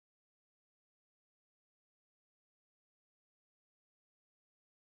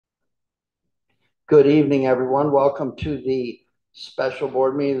Good evening, everyone. Welcome to the special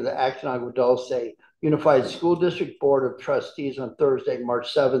board meeting of the Acton Agua Dulce Unified School District Board of Trustees on Thursday,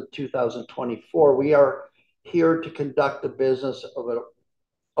 March 7th, 2024. We are here to conduct the business of an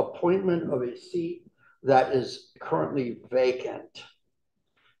appointment of a seat that is currently vacant.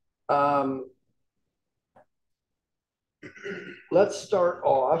 Let's start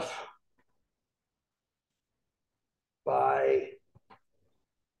off by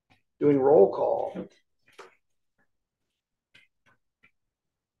doing roll call.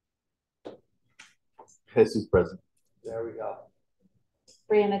 Jesus present. There we go.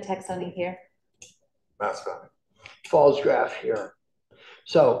 Brianna Texoni here. Mascot. Fallsgraf here.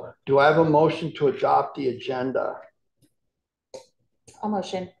 So do I have a motion to adopt the agenda? I'll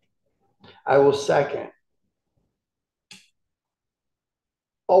motion. I will second.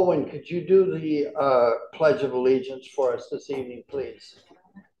 Owen, could you do the Pledge of Allegiance for us this evening, please?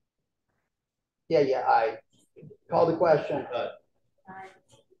 Yeah, I call the question.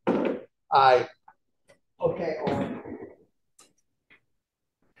 Aye. Okay, Owen.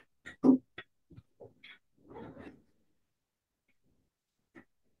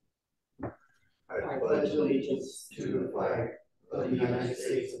 I pledge allegiance to the flag of the United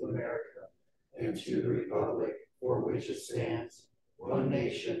States of America and to the republic for which it stands, one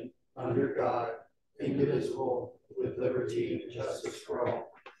nation, under God, indivisible, with liberty and justice for all.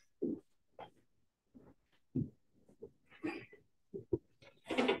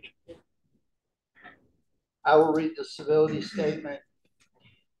 I will read the civility statement.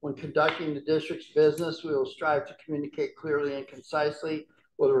 When conducting the district's business, we will strive to communicate clearly and concisely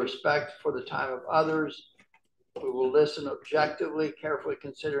with respect for the time of others. We will listen objectively, carefully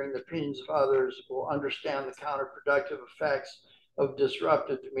considering the opinions of others. We will understand the counterproductive effects of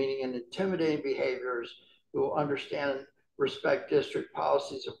disruptive, demeaning, and intimidating behaviors. We will understand and respect district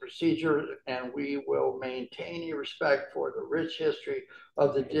policies and procedures, and we will maintain a respect for the rich history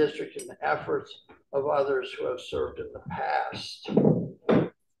of the district and the efforts of others who have served in the past.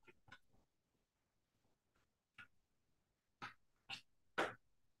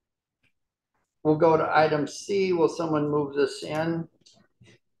 We'll go to item C. Will someone move this in?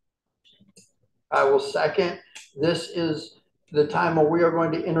 I will second. This is the time where we are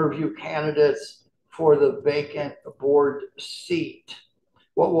going to interview candidates for the vacant board seat.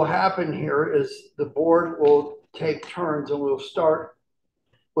 What will happen here is the board will take turns, and we'll start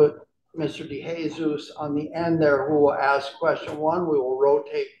with Mr. DeJesus on the end there, who will ask question one. We will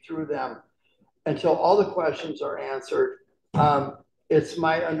rotate through them until all the questions are answered. It's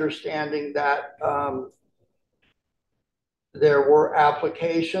my understanding that there were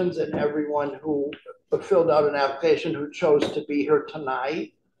applications, and everyone who filled out an application who chose to be here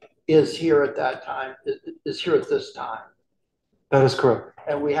tonight is here at that time, is here at this time. That is correct.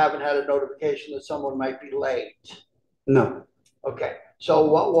 And we haven't had a notification that someone might be late. No. Okay. So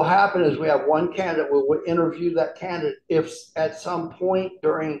what will happen is we have one candidate. We will interview that candidate. If at some point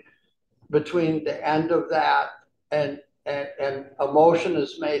between the end of that and a motion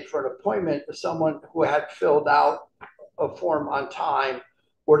is made for an appointment, if someone who had filled out a form on time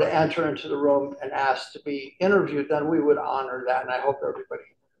were to enter into the room and ask to be interviewed, then we would honor that. And I hope everybody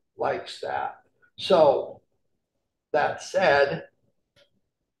likes that. So that said,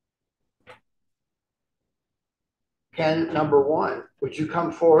 candidate number one, would you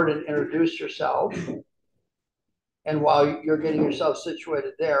come forward and introduce yourself? And while you're getting yourself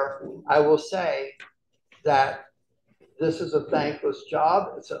situated there, I will say that this is a thankless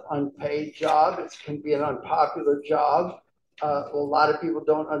job. It's an unpaid job. It can be an unpopular job. A lot of people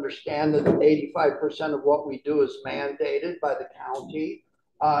don't understand that 85% of what we do is mandated by the county.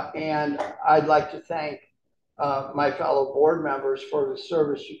 And I'd like to thank my fellow board members for the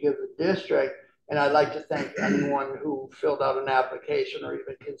service you give the district. And I'd like to thank anyone who filled out an application or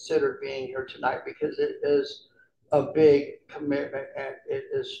even considered being here tonight, because it is a big commitment and it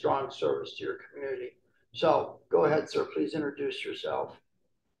is strong service to your community. So go ahead, sir. Please introduce yourself.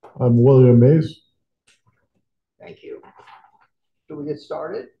 I'm William Mays. Thank you. Should we get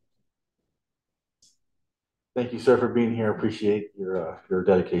started? Thank you, sir, for being here. Appreciate your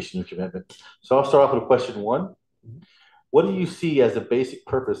dedication and commitment. So I'll start off with question one. What do you see as the basic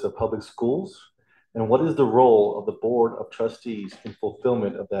purpose of public schools, and what is the role of the Board of Trustees in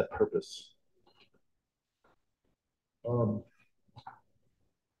fulfillment of that purpose?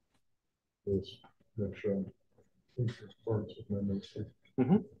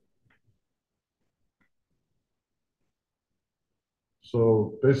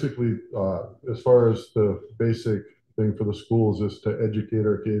 So basically, as far as the basic thing for the schools is to educate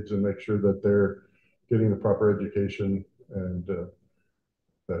our kids and make sure that they're getting the proper education, and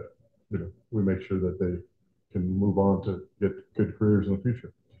that we make sure that they can move on to get good careers in the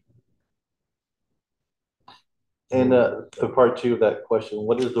future. And for part two of that question,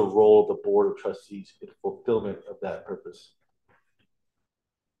 what is the role of the Board of Trustees in fulfillment of that purpose?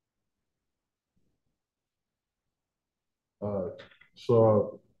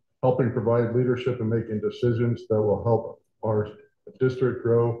 So helping provide leadership and making decisions that will help our district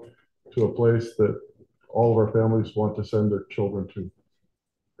grow to a place that all of our families want to send their children to.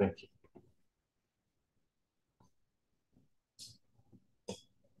 Thank you.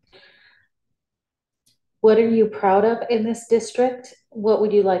 What are you proud of in this district? What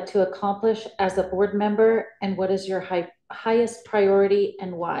would you like to accomplish as a board member? And what is your highest priority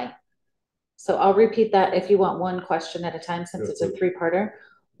and why? So I'll repeat that if you want one question at a time, since it's a three-parter.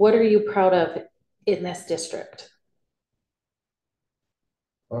 What are you proud of in this district?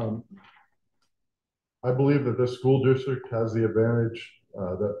 I believe that this school district has the advantage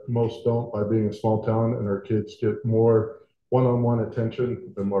that most don't by being a small town, and our kids get more one-on-one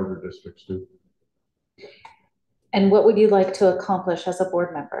attention than larger districts do. And what would you like to accomplish as a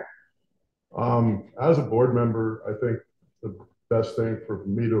board member? As a board member, I think the best thing for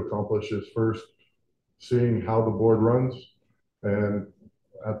me to accomplish is first seeing how the board runs. And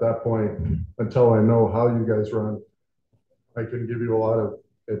at that point, until I know how you guys run, I can give you a lot of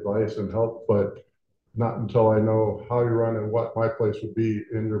advice and help, but not until I know how you run and what my place would be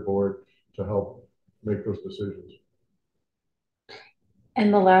in your board to help make those decisions.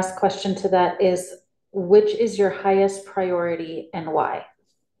 And the last question to that is, which is your highest priority and why?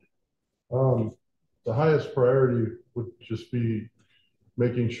 The highest priority would just be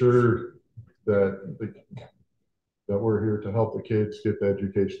making sure that that we're here to help the kids get the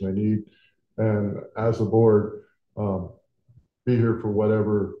education they need, and as a board, be here for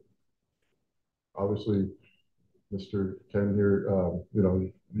whatever. Obviously, Mr. Ken here,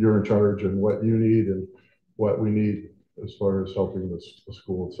 you're in charge, and what you need and what we need as far as helping the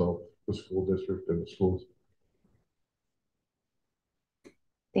school itself, the school district, and the schools.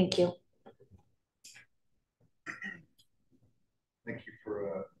 Thank you. Thank you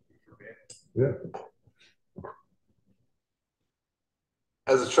for Yeah. being here.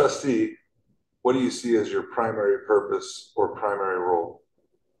 As a trustee, what do you see as your primary purpose or primary role?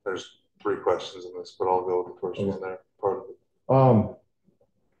 There's three questions in this, but I'll go with the first one there. Part of it.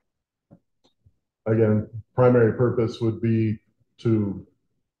 Again, primary purpose would be to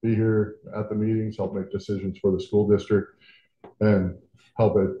be here at the meetings, help make decisions for the school district, and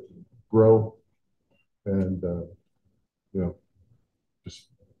help it grow. And just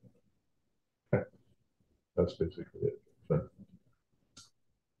that's basically it. So.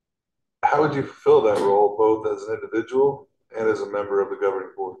 How would you fulfill that role, both as an individual and as a member of the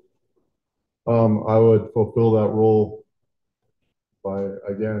governing board? I would fulfill that role by,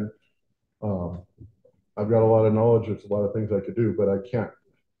 again, I've got a lot of knowledge. There's a lot of things I could do, but I can't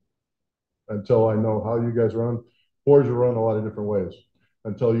until I know how you guys run. Boards are run a lot of different ways.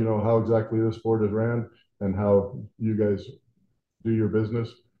 Until you know how exactly this board is ran and how you guys do your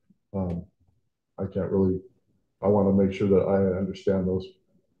business, I can't really. I want to make sure that I understand those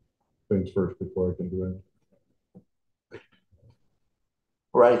things first before I can do anything.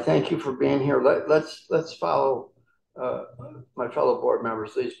 Right. Thank you for being here. Let's follow my fellow board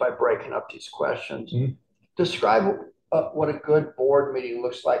members, these by breaking up these questions. Mm-hmm. Describe what a good board meeting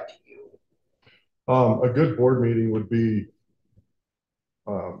looks like to you. A good board meeting would be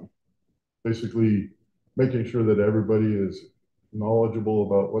basically making sure that everybody is knowledgeable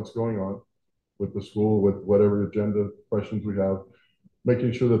about what's going on with the school, with whatever agenda questions we have,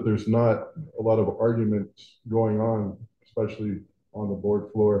 making sure that there's not a lot of arguments going on, especially on the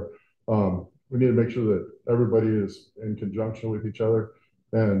board floor. We need to make sure that everybody is in conjunction with each other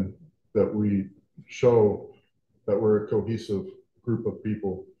and that we show that we're a cohesive group of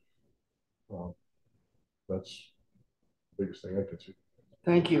people. That's the biggest thing I could see.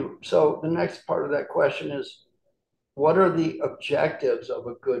 Thank you. So the next part of that question is, what are the objectives of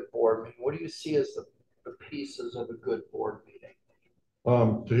a good board meeting? What do you see as the pieces of a good board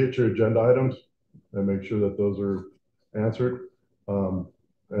meeting? To hit your agenda items and make sure that those are answered, and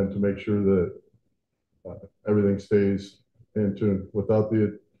to make sure that everything stays in tune. Without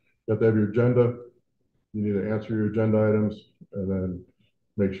you have to have your agenda, you need to answer your agenda items and then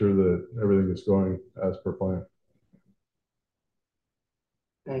make sure that everything is going as per plan.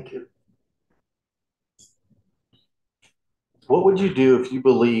 Thank you. What would you do if you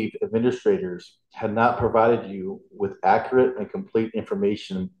believe administrators had not provided you with accurate and complete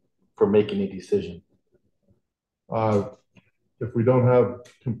information for making a decision? If we don't have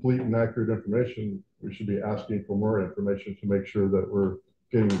complete and accurate information, we should be asking for more information to make sure that we're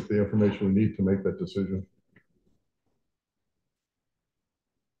getting the information we need to make that decision.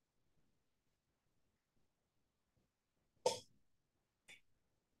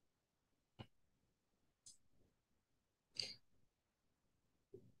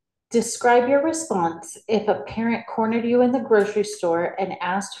 Describe your response if a parent cornered you in the grocery store and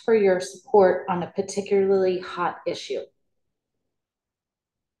asked for your support on a particularly hot issue.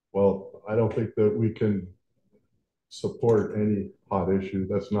 Well, I don't think that we can support any hot issue.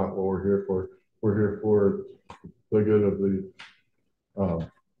 That's not what we're here for. We're here for the good of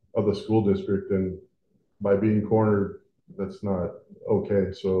the school district, and by being cornered, that's not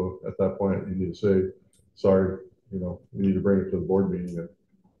okay. So at that point, you need to say, sorry, you need to bring it to the board meeting and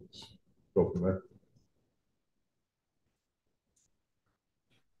go from there.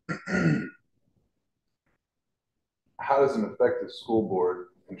 How does an effective school board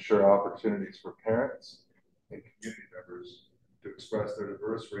ensure opportunities for parents and community members to express their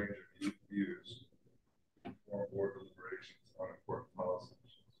diverse range of views and form board deliberations on important policy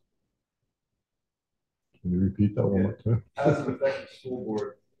issues? Can you repeat that one more time? How does an effective school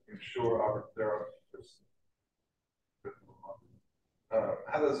board ensure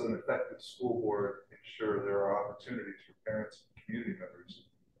how does an effective school board ensure there are opportunities for parents and community members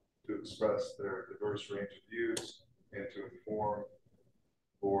to express their diverse range of views and to inform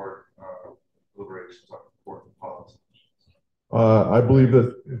board deliberations on important policy issues? I believe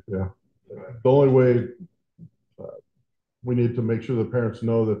that, yeah, the only way we need to make sure the parents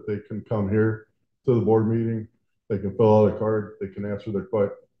know that they can come here to the board meeting, they can fill out a card, they can answer their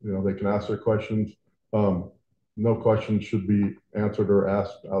they can ask their questions. No questions should be answered or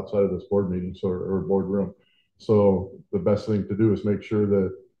asked outside of this board meeting or boardroom. So the best thing to do is make sure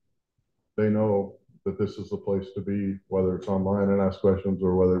that they know that this is the place to be, whether it's online and ask questions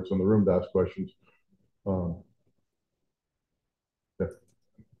or whether it's in the room to ask questions. Yeah.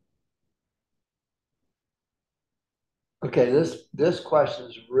 Okay, this question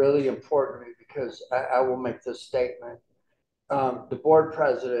is really important to me because I will make this statement. The board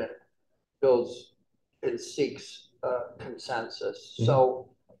president builds and seeks consensus. Mm-hmm. So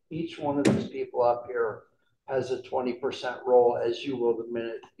each one of these people up here has a 20% role, as you will the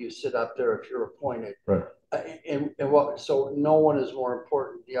minute you sit up there if you're appointed. Right. So no one is more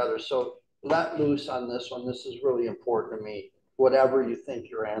important than the other. So let loose on this one. This is really important to me, whatever you think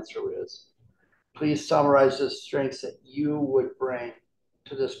your answer is. Please summarize the strengths that you would bring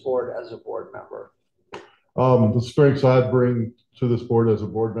to this board as a board member. The strengths I'd bring to this board as a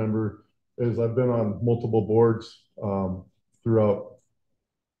board member is I've been on multiple boards throughout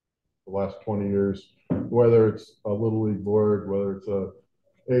the last 20 years, whether it's a Little League board, whether it's a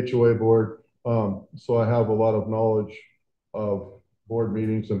HOA board. So I have a lot of knowledge of board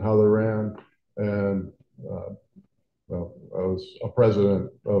meetings and how they ran. And well, I was a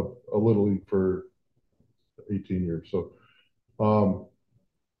president of a Little League for 18 years. So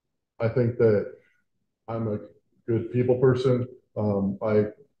I think that I'm a good people person. I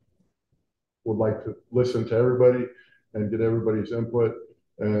would like to listen to everybody and get everybody's input.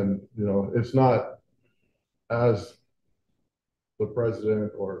 And, it's not as the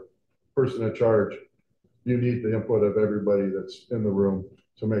president or person in charge, you need the input of everybody that's in the room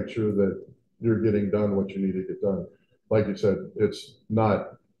to make sure that you're getting done what you need to get done. Like you said, it's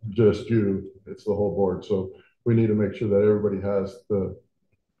not just you, it's the whole board. So we need to make sure that everybody has the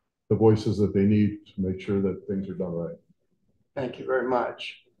voices that they need to make sure that things are done right. Thank you very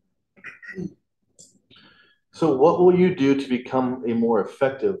much. So what will you do to become a more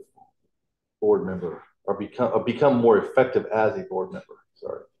effective board member or become more effective as a board member?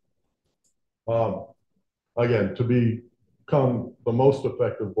 Sorry. Again, to become the most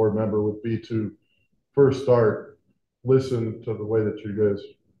effective board member would be to first listen to the way that you guys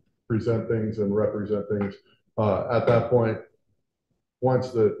present things and represent things. At that point,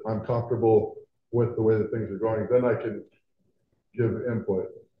 once that I'm comfortable with the way that things are going, then I can give input,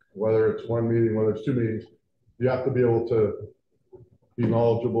 whether it's one meeting, whether it's two meetings. You have to be able to be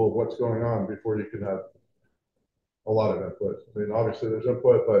knowledgeable of what's going on before you can have a lot of input. I mean, obviously there's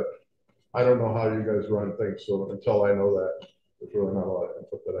input, but I don't know how you guys run things. So until I know that, there's really not a lot of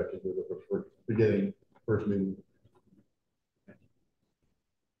input that I can do at the first meeting.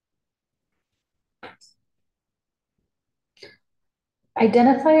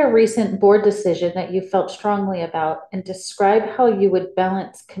 Identify a recent board decision that you felt strongly about and describe how you would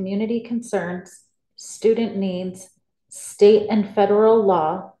balance community concerns, student needs, state and federal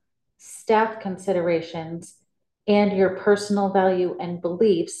law, staff considerations, and your personal value and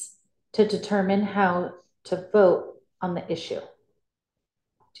beliefs to determine how to vote on the issue.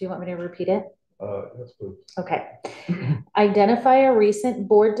 Do you want me to repeat it? Yes, please. Okay. Identify a recent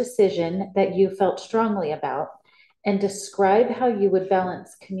board decision that you felt strongly about and describe how you would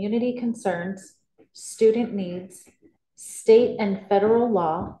balance community concerns, student needs, state and federal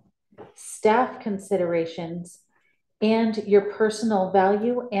law, staff considerations, and your personal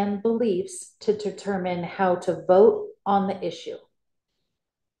value and beliefs to determine how to vote on the issue.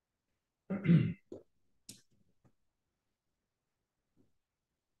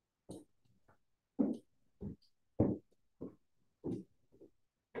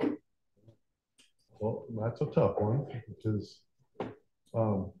 Well, that's a tough one because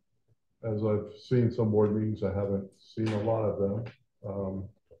as I've seen some board meetings, I haven't seen a lot of them.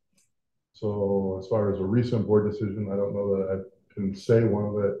 So as far as a recent board decision, I don't know that I can say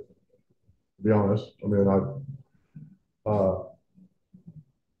one that, to be honest, I mean,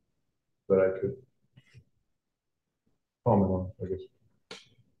 that I could comment on, I guess.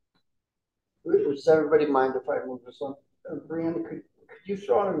 Does everybody mind if I move this on? Brianna, could you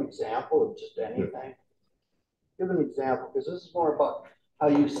throw out an example of just anything? Yeah. Give an example, because this is more about how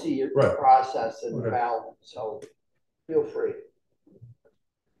you see your process and balance. So feel free.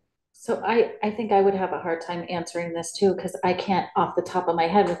 So I think I would have a hard time answering this too, because I can't off the top of my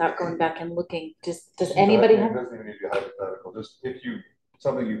head without going back and looking. Does anybody have? It doesn't even need to be hypothetical. Just if you,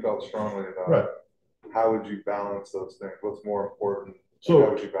 something you felt strongly about, right. How would you balance those things? What's more important? So,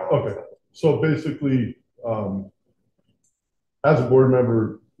 how would you balance that? So basically, as a board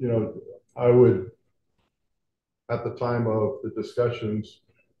member, you know, I would, at the time of the discussions,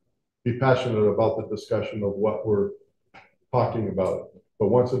 be passionate about the discussion of what we're talking about. But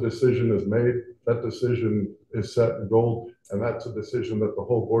once a decision is made, that decision is set in gold, and that's a decision that the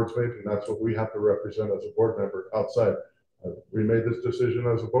whole board's made, and that's what we have to represent as a board member outside. We made this decision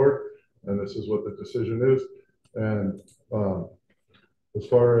as a board, and this is what the decision is. And as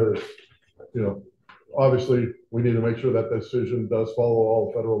far as, you know, obviously we need to make sure that decision does follow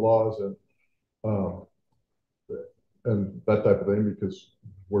all federal laws and that type of thing, because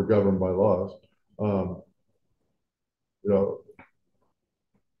we're governed by laws. You know,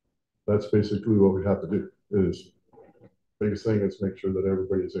 that's basically what we have to do. Is biggest thing is make sure that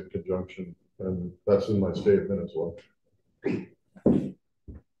everybody's in conjunction, and that's in my statement as well. Thank you.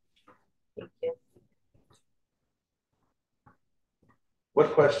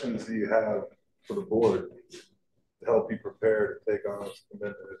 What questions do you have for the board to help you prepare to take on this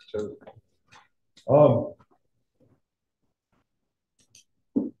commitment as chosen?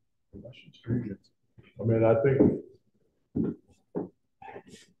 I mean, I think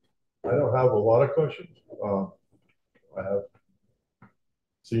I don't have a lot of questions. I have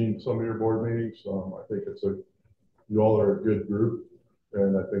seen some of your board meetings. I think you all are a good group,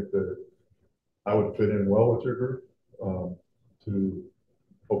 and I think that I would fit in well with your group to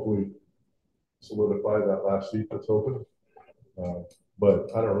hopefully solidify that last seat that's open.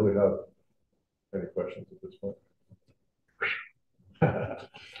 But I don't really have any questions at this point.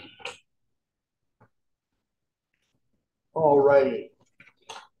 All righty.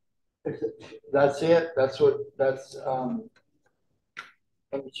 That's it. That's let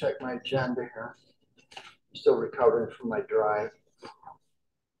me check my agenda here. I'm still recovering from my drive.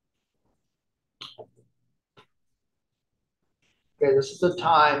 Okay, this is the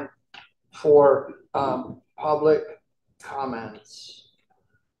time for public comments.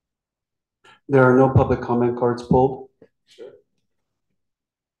 There are no public comment cards pulled. Sure.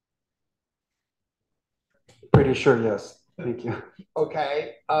 Pretty sure, yes. Thank you.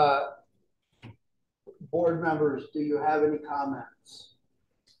 Okay. Board members, do you have any comments?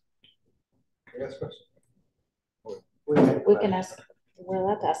 Yes, question. We can ask. We're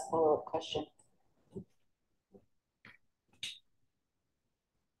allowed to ask a follow-up question.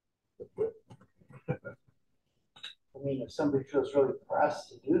 I mean, if somebody feels really pressed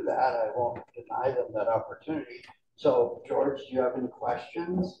to do that, I won't deny them that opportunity. So, George, do you have any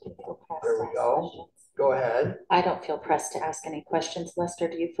questions? There we go. Questions. Go ahead. I don't feel pressed to ask any questions. Lester,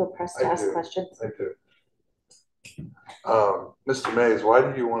 do you feel pressed to ask questions? I do. Mr. Mays, why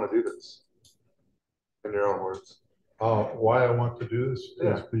do you want to do this? In your own words. Why I want to do this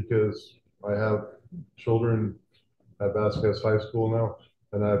is because I have children at Vasquez High School now,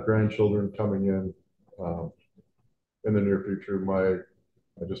 and I have grandchildren coming in the near future.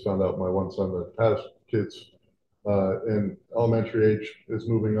 I just found out my one son that has kids in elementary age is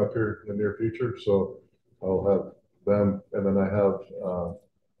moving up here in the near future, so I'll have them, and then I have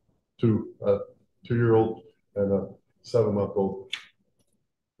two-year-old and a 7-month-old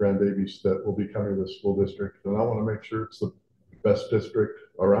grandbabies that will be coming to the school district, and I want to make sure it's the best district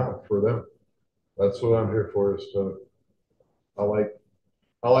around for them. That's what I'm here for. Is to I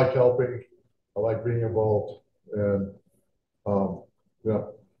like helping. I like being involved, and yeah,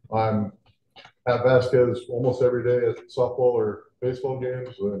 I'm at Vasquez almost every day at softball or baseball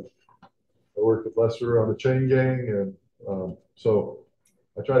games, and I work with Lester on the chain gang, and so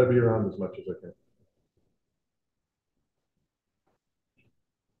I try to be around as much as I can.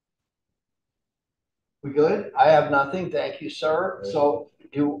 We good? I have nothing. Thank you, sir. So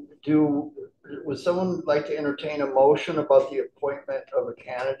would someone like to entertain a motion about the appointment of a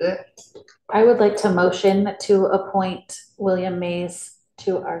candidate? I would like to motion to appoint William Mays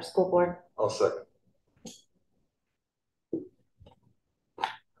to our school board. I'll second.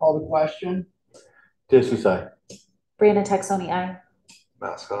 Call the question. Jesus, aye. Brianna Texoni, aye.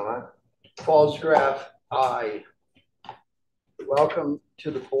 Mascot aye. Fallsgraf, aye. Welcome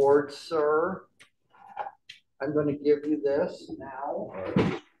to the board, sir. I'm going to give you this now.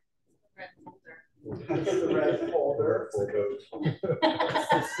 This is the red folder. It's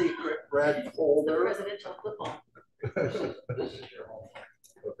the secret red folder. Presidential football. This is your home.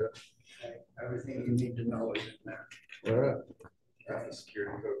 Okay. Everything you need to know is in there. All right. Got the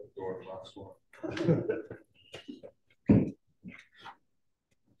security code door box one.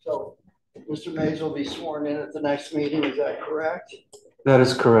 So, Mr. Mays will be sworn in at the next meeting. Is that correct? That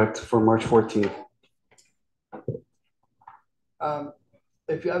is correct, for March 14th.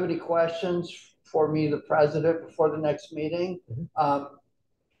 If you have any questions for me, the president, before the next meeting,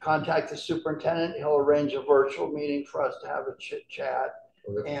 contact the superintendent. He'll arrange a virtual meeting for us to have a chit chat.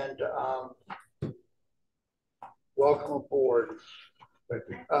 Okay. And welcome aboard. Thank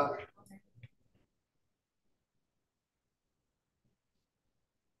you.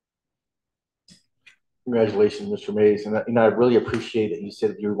 Congratulations, Mr. Mays. And I really appreciate that you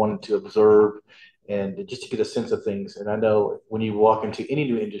said that you wanted to observe and just to get a sense of things. And I know when you walk into any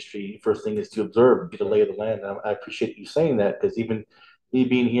new industry, first thing is to observe, get a lay of the land. And I appreciate you saying that, because even me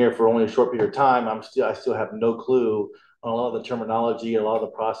being here for only a short period of time, I still have no clue on a lot of the terminology, a lot of the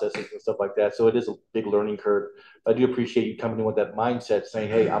processes and stuff like that. So it is a big learning curve. I do appreciate you coming in with that mindset, saying,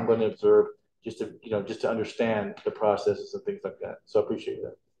 "Hey, I'm going to observe just to understand the processes and things like that." So I appreciate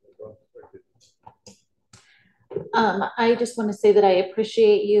that. I just want to say that I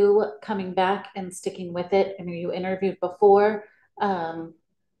appreciate you coming back and sticking with it. I know you interviewed before, and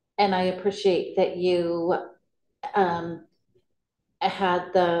I appreciate that you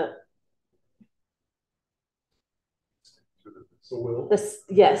had the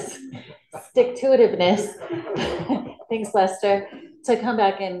yes, stick-to-itiveness. Thanks, Lester, to come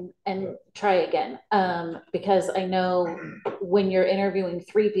back and try again. Because I know when you're interviewing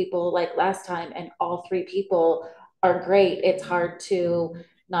 3 people like last time and all 3 people are great, it's hard to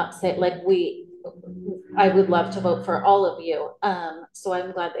not say, like, I would love to vote for all of you. So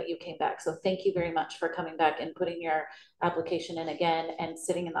I'm glad that you came back. So thank you very much for coming back and putting your application in again and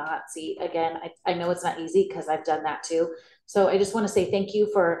sitting in the hot seat again. I know it's not easy because I've done that too. So I just want to say thank you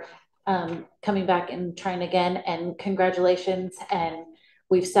for coming back and trying again, and congratulations. And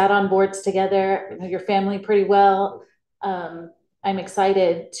we've sat on boards together. I know your family pretty well. I'm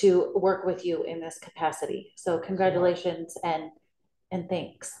excited to work with you in this capacity. So congratulations and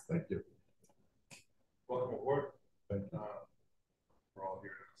thanks. Thank you. Welcome aboard. Thank you. We're all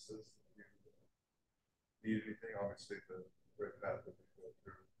here to assist. If you need anything, obviously the right path that we go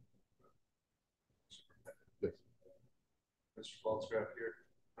through. Yes. Mr. Fallsgraf here.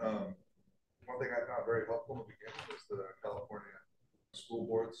 One thing I found very helpful in the beginning was the California School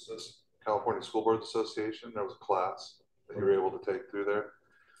Boards Association. There was a class that you were able to take through there.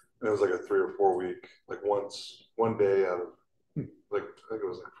 And it was like a 3 or 4 week, like one day out of like, I think it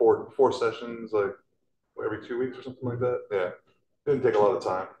was like four sessions, like every 2 weeks or something like that. Yeah. Didn't take a lot of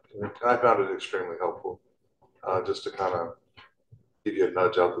time. And I found it extremely helpful, just to kind of give you a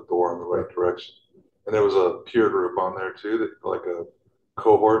nudge out the door in the right direction. And there was a peer group on there too, that like a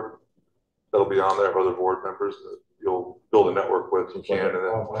cohort that'll be on there of other board members that you'll build a network with. You can.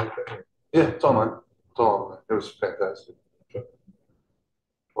 Yeah, it's online. It's all online. It was fantastic.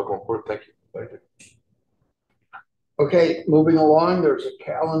 Welcome aboard. Thank you. Thank you. Okay, moving along, there's a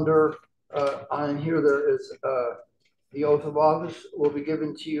calendar on here. There is the oath of office will be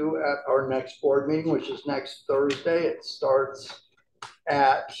given to you at our next board meeting, which is next Thursday. It starts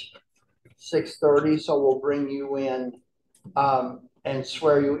at 6:30, so we'll bring you in and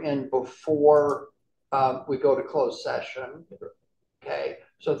swear you in before we go to closed session. Okay,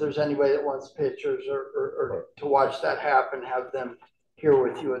 so if there's anybody that wants pictures or to watch that happen, have them here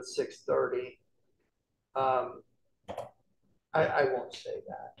with you at 6:30. I won't say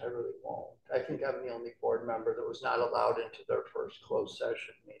that. I really won't. I think I'm the only board member that was not allowed into their first closed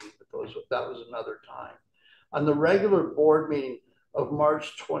session meeting, but that was another time. On the regular board meeting of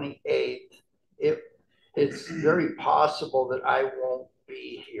March 28th, it's very possible that I won't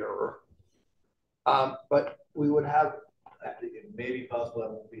be here. But we would have. I think it may be possible I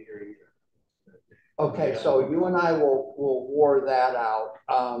won't be here either. Okay, so you and I will war that out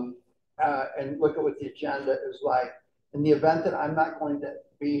and look at what the agenda is like. In the event that I'm not going to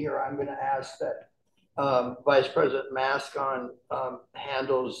be here, I'm going to ask that Vice President Mascon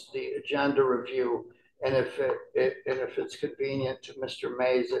handles the agenda review, and if it's convenient to Mr.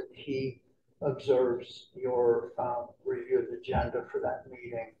 Mays, that he observes your review of the agenda for that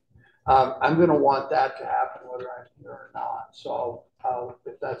meeting. I'm going to want that to happen whether I'm here or not. So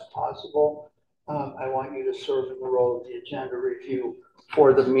if that's possible, I want you to serve in the role of the agenda review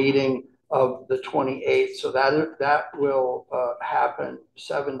for the meeting of the 28th. So that will happen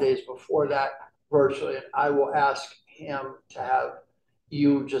 7 days before that virtually. And I will ask him to have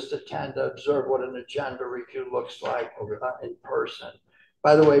you just attend to observe what an agenda review looks like in person.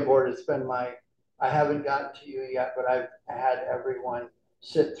 By the way, board, it's been I haven't gotten to you yet, but I've had everyone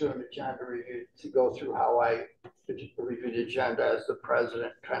sit through an agenda review to go through how I review the agenda as the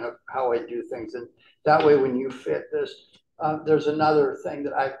president, kind of how I do things. And that way, when you fit this, there's another thing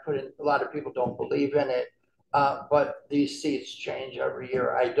that I put in. A lot of people don't believe in it, but these seats change every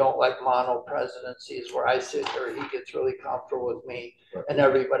year. I don't like mono presidencies where I sit here, he gets really comfortable with me, and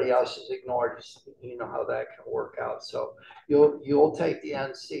everybody else is ignored. You know how that can work out. So you'll take the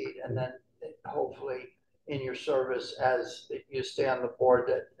end seat, and then hopefully in your service as you stay on the board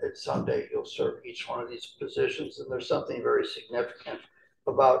that someday you'll serve each one of these positions, and there's something very significant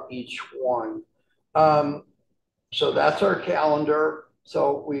about each one. So that's our calendar.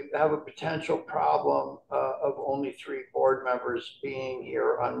 So we have a potential problem of only 3 board members being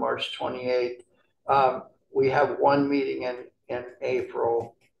here on March 28th. We have one meeting in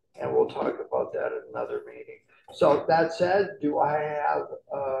April, and we'll talk about that at another meeting. So that said, do I have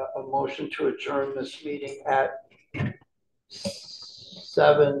a motion to adjourn this meeting at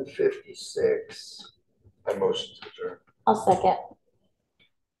 7:56? I motion to adjourn. I'll second.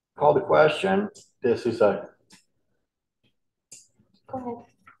 Call the question. Yes, Susai. Go ahead.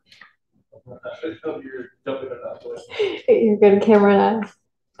 You're jumping it up. You're good, Cameron.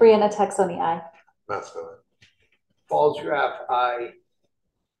 Brianna Texoni, aye. That's fine. Falls Graph, aye.